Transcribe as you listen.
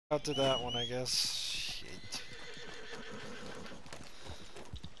Out to that one, I guess. Shit.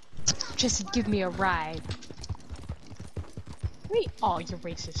 Just give me a ride. Wait, oh, you're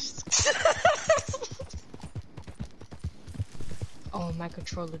racist. Oh, my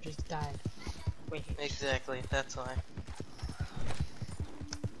controller just died. Wait. Exactly, that's why.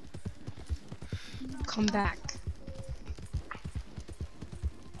 Come back.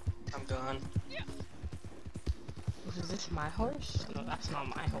 I'm gone. Is this my horse? No, that's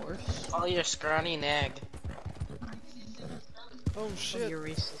not my horse. Oh, you're scrawny nag. Oh Oh, shit. you're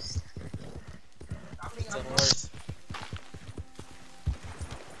racist. It's a horse.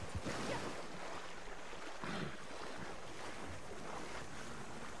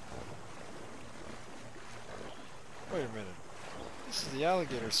 Wait a minute. This is the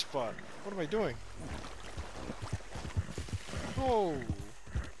alligator spot. What am I doing? Oh.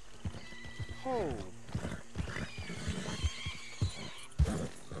 Oh.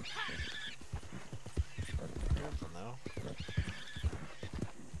 Careful now.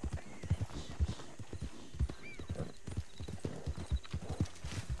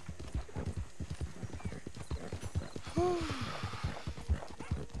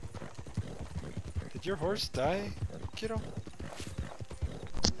 Did your horse die, kiddo?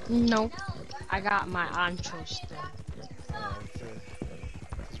 No. I got my ancho still. Okay.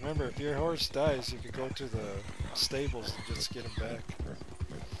 'Cause remember, if your horse dies, you could go to the stables to just get him back.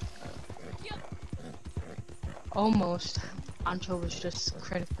 Almost. Ancho was just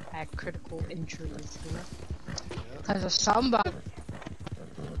had critical injuries, you know? Because of somebody.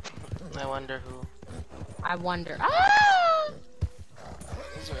 I wonder who. I wonder. Ah!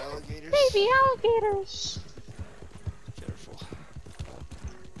 Those are alligators. Baby alligators! Careful.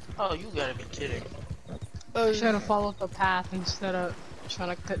 Oh, you gotta be kidding. I should have followed the path instead of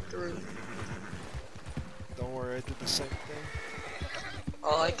trying to cut through. Don't worry, I did the same thing.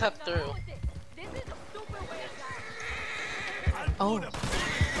 Oh, I cut through. Oh.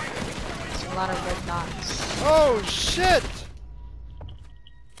 There's a lot of red dots. Oh shit!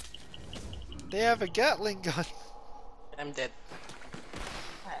 They have a Gatling gun. I'm dead.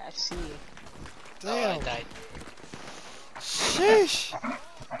 I see. Oh, Damn. I died. Sheesh.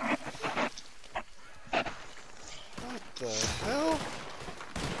 What the hell?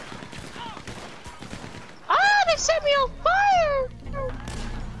 Ah! They set me on fire!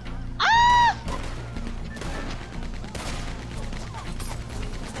 Ah!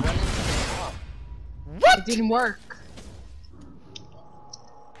 What? It didn't work.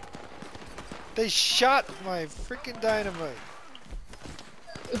 They shot my freaking dynamite.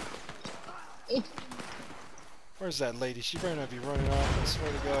 Where's that lady? She better not be running off, I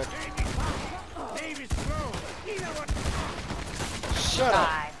swear to God. Shut up!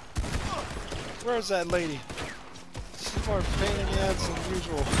 Die. Where's that lady? She's more pain in the ass than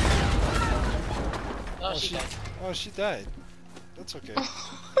usual. Oh, she died. Oh, she died. That's okay.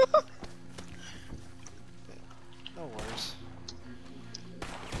 No worries.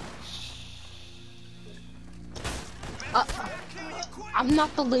 I'm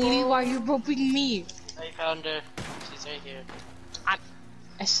not the lady. Why are you roping me? I found her. She's right here.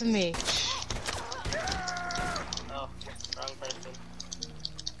 SMA. Oh, wrong person.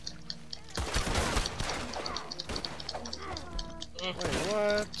 Wait,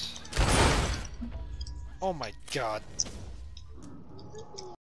 what? Oh my God.